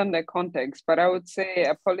depend on the context, but I would say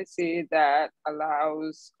a policy that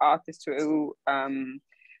allows artists to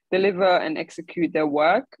deliver and execute their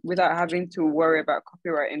work without having to worry about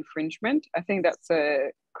copyright infringement. I think that's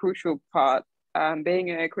a crucial part.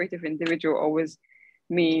 Being a creative individual always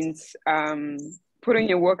means putting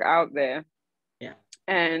your work out there. Yeah.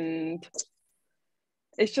 And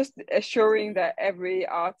it's just assuring that every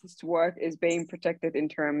artist's work is being protected in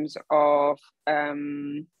terms of,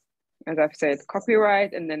 as I've said,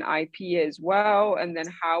 copyright and then IP as well. And then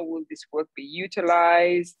how will this work be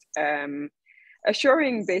utilized?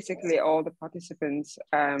 Assuring basically all the participants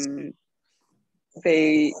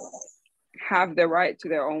they have the right to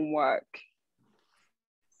their own work.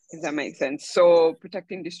 Does that make sense? So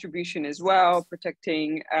protecting distribution as well,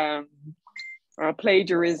 protecting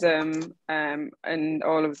plagiarism, and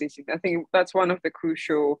all of these things. I think that's one of the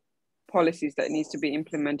crucial policies that needs to be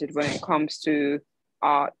implemented when it comes to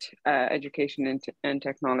art, education, and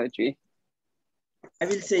technology. I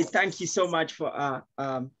will say thank you so much for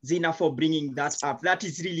Zina for bringing that up. That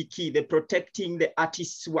is really key, the protecting the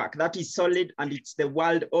artist's work. That is solid and it's the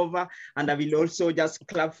world over. And I will also just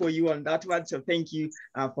clap for you on that one. So thank you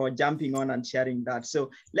for jumping on and sharing that.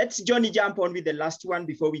 So let's, Johnny, jump on with the last one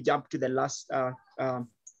before we jump to the last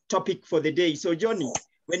topic for the day. So Johnny,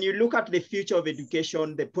 when you look at the future of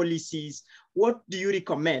education, the policies, what do you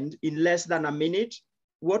recommend in less than a minute?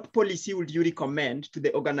 What policy would you recommend to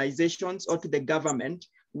the organizations or to the government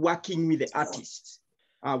working with the artists?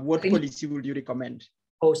 What policy would you recommend?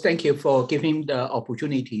 Oh, thank you for giving the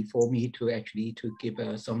opportunity for me to actually give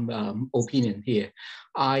some opinion here.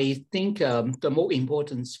 I think the more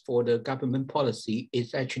importance for the government policy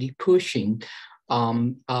is actually pushing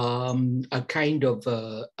a kind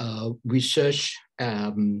of research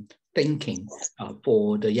thinking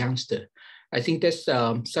for the youngster. I think that's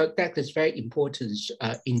so that is very important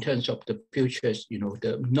in terms of the futures,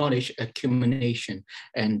 the knowledge accumulation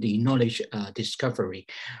and the knowledge discovery.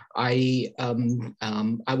 I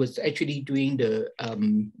was actually doing the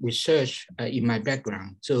research in my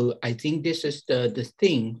background, so I think this is the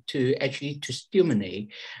thing to actually to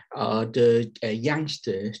stimulate the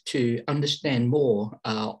youngsters to understand more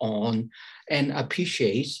on and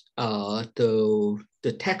appreciate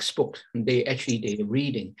the textbook they're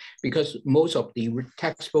reading, because most of the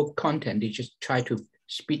textbook content, they just try to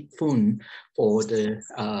spoon for the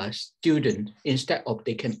student instead of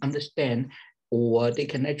they can understand or they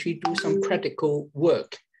can actually do some practical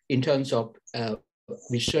work in terms of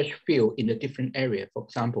research field in a different area, for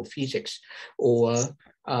example, physics or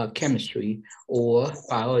chemistry or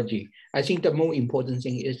biology. I think the more important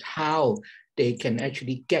thing is how they can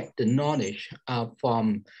actually get the knowledge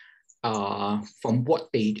from what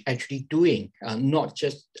they actually doing, not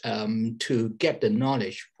just to get the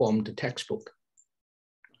knowledge from the textbook.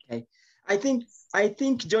 Okay, I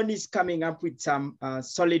think John is coming up with some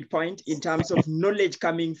solid point in terms of knowledge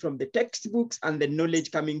coming from the textbooks and the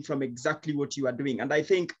knowledge coming from exactly what you are doing. And I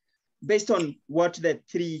think based on what the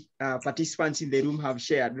three participants in the room have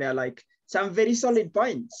shared, they are like some very solid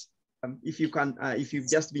points. If you've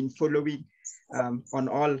just been following on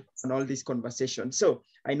all this conversation. So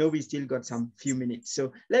I know we still got some few minutes.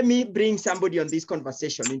 So let me bring somebody on this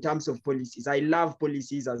conversation in terms of policies. I love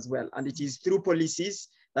policies as well. And it is through policies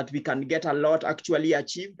that we can get a lot actually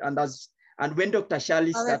achieved. And when Dr.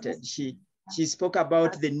 Shirley started, she spoke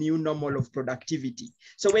about the new normal of productivity.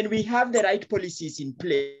 So when we have the right policies in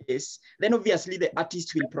place, then obviously the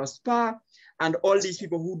artists will prosper. And all these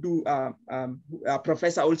people who do,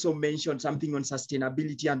 Professor also mentioned something on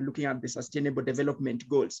sustainability and looking at the sustainable development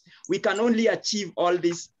goals. We can only achieve all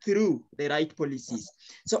this through the right policies.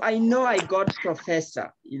 So I know I got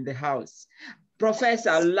Professor in the house. Professor,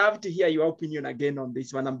 I'd love to hear your opinion again on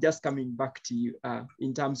this one. I'm just coming back to you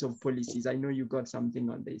in terms of policies. I know you got something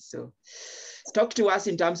on this. So talk to us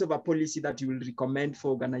in terms of a policy that you will recommend for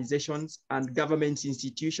organizations and government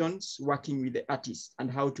institutions working with the artists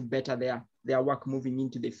and how to better their work moving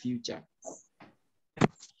into the future.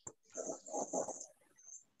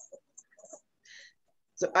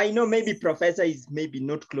 So I know maybe Professor is maybe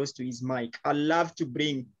not close to his mic. I'd love to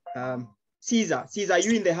bring Caesar, are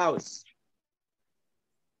you in the house?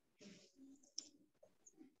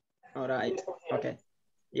 All right, okay,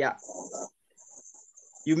 yeah.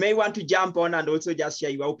 You may want to jump on and also just share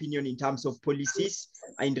your opinion in terms of policies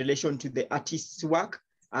in relation to the artists' work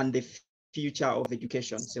and the future of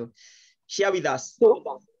education. So share with us.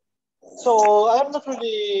 So I'm not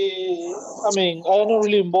really, I am not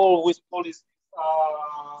really involved with policies,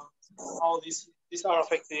 how these are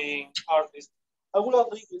affecting artists. I will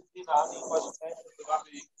agree with Tina in what she mentioned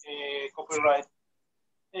regarding copyright.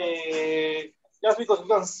 Just because you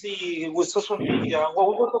can see with social media, what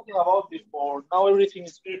we were talking about before, now everything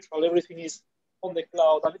is virtual, everything is on the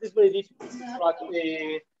cloud, and it is very difficult to track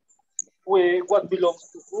what belongs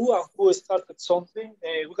to who and who started something.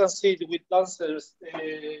 We can see it with dancers,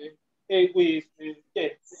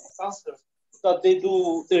 dancers, that they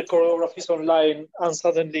do their choreographies online and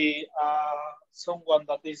suddenly someone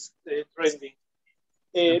that is trending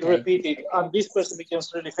repeat it, and this person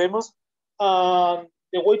becomes really famous.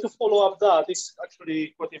 The way to follow up that is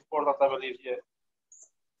actually quite important, I believe, yeah.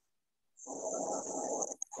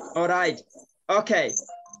 All right, okay.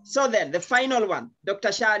 So then the final one,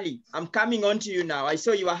 Dr. Shirley, I'm coming on to you now. I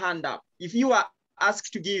saw your hand up. If you are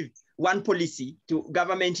asked to give one policy to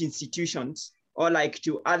government institutions or like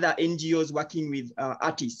to other NGOs working with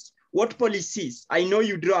artists, what policies? I know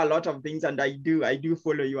you draw a lot of things and I do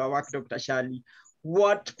follow your work, Dr. Shirley.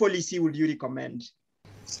 What policy would you recommend?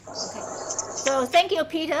 Okay. So thank you,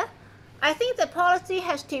 Peter. I think the policy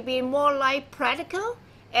has to be more like practical,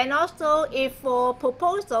 and also if for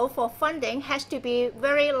proposal for funding has to be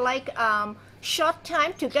very like short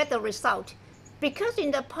time to get the result. Because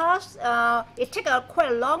in the past, it took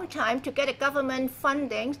quite a long time to get a government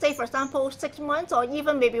funding, say for example, 6 months or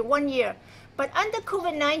even maybe 1 year. But under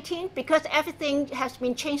COVID-19, because everything has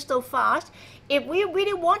been changed so fast, if we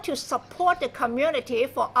really want to support the community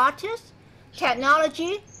for artists,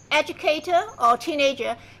 technology, educator or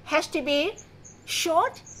teenager, has to be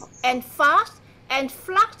short and fast and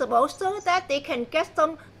flexible so that they can get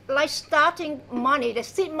some like starting money, the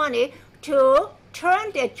seed money, to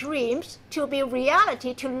turn their dreams to be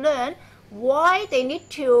reality, to learn why they need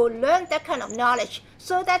to learn that kind of knowledge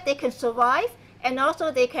so that they can survive and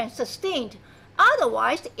also they can sustain.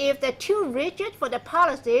 Otherwise, if they're too rigid for the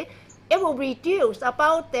policy, it will reduce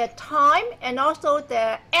about their time and also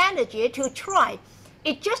their energy to try.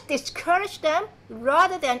 It just discourages them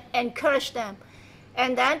rather than encourage them.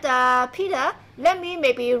 And then, Peter, let me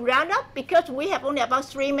maybe round up because we have only about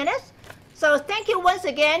 3 minutes. So thank you once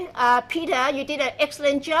again, Peter. You did an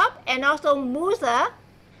excellent job, and also Musa.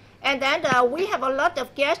 And then we have a lot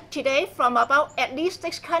of guests today from about at least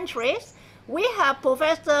 6 countries. We have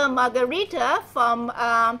Professor Margarita from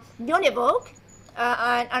UNEVOC,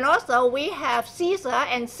 and also we have Caesar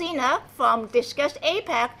and Sina from Discuss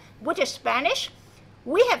APEC, which is Spanish.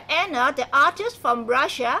 We have Anna, the artist from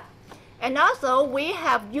Russia. And also we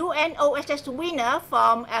have UNOSSC winner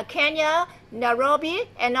from Kenya, Nairobi,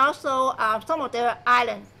 and also some of the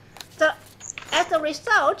islands. So as a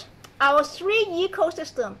result, our 3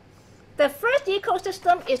 ecosystems. The first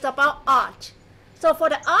ecosystem is about art. So for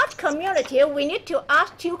the art community, we need to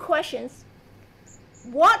ask 2 questions.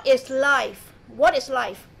 What is life? What is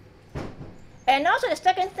life? And also the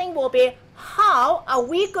second thing will be, how are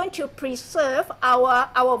we going to preserve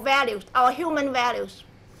our values, our human values?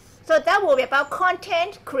 So that will be about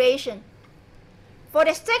content creation. For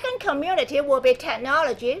the second community will be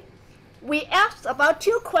technology. We ask about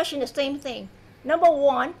 2 questions, the same thing. Number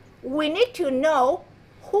 1, we need to know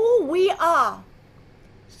who we are.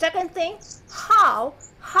 Second thing, how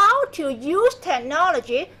to use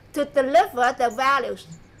technology to deliver the values,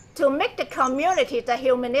 to make the community the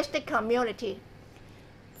humanistic community.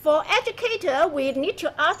 For educator, we need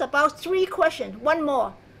to ask about 3 questions, one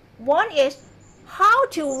more. One is, how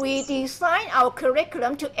do we design our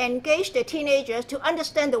curriculum to engage the teenagers to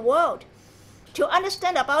understand the world, to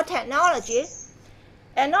understand about technology?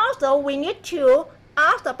 And also we need to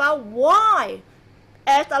ask about why.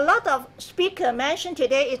 As a lot of speakers mentioned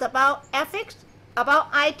today, is about ethics, about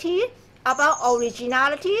IT, about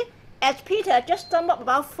originality. As Peter just summed up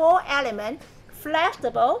about 4 elements: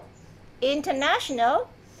 flexible, international,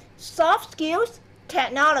 soft skills,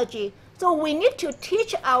 technology. So we need to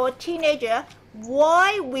teach our teenager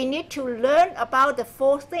why we need to learn about the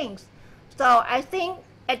 4 things. So I think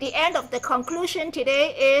at the end of the conclusion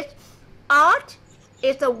today is art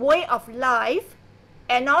is a way of life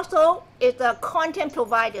and also is the content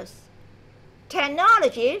providers.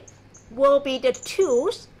 Technology will be the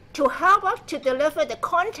tools to help us to deliver the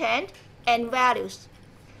content and values.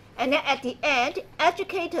 And then at the end,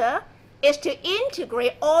 educator is to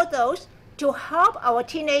integrate all those to help our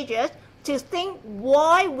teenagers to think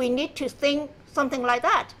why we need to think something like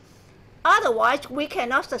that. Otherwise, we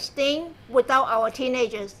cannot sustain without our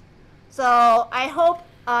teenagers. So I hope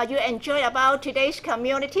you enjoyed about today's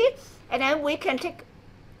community, and then we can take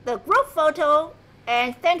the group photo.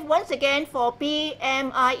 And thank once again for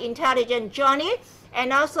BMI Intelligent Johnny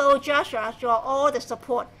and also Joshua for all the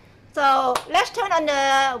support. So let's turn on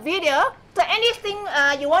the video. So anything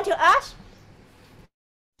you want to ask?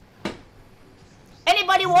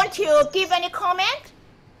 Anybody want to give any comment?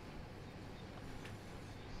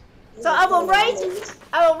 So I will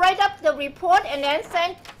write up the report and then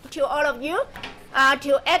send to all of you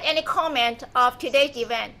to add any comment of today's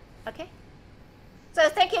event. Okay. So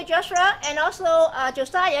thank you, Joshua, and also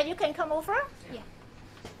Josiah. You can come over. Yeah.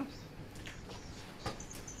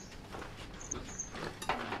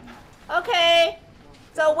 Okay.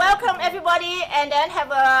 So welcome everybody, and then have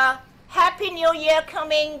a happy New Year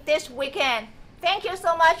coming this weekend. Thank you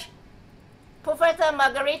so much, Professor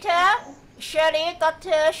Margarita, Shirley,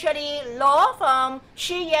 Dr. Shirley Law from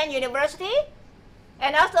Shue University,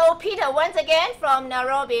 and also Peter once again from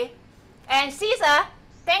Nairobi. And Caesar,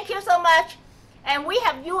 thank you so much. And we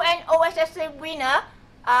have UNOSSC winner.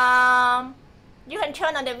 You can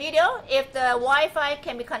turn on the video if the Wi-Fi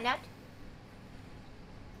can be connected.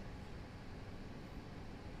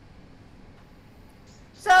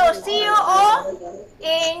 So see you all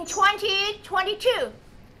in 2022.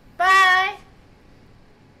 Bye.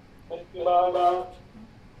 Thank you. Bye.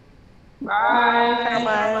 Bye. Bye.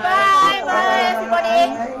 Bye, everybody.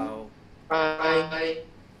 Bye.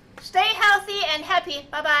 Stay healthy and happy.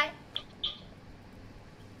 Bye-bye.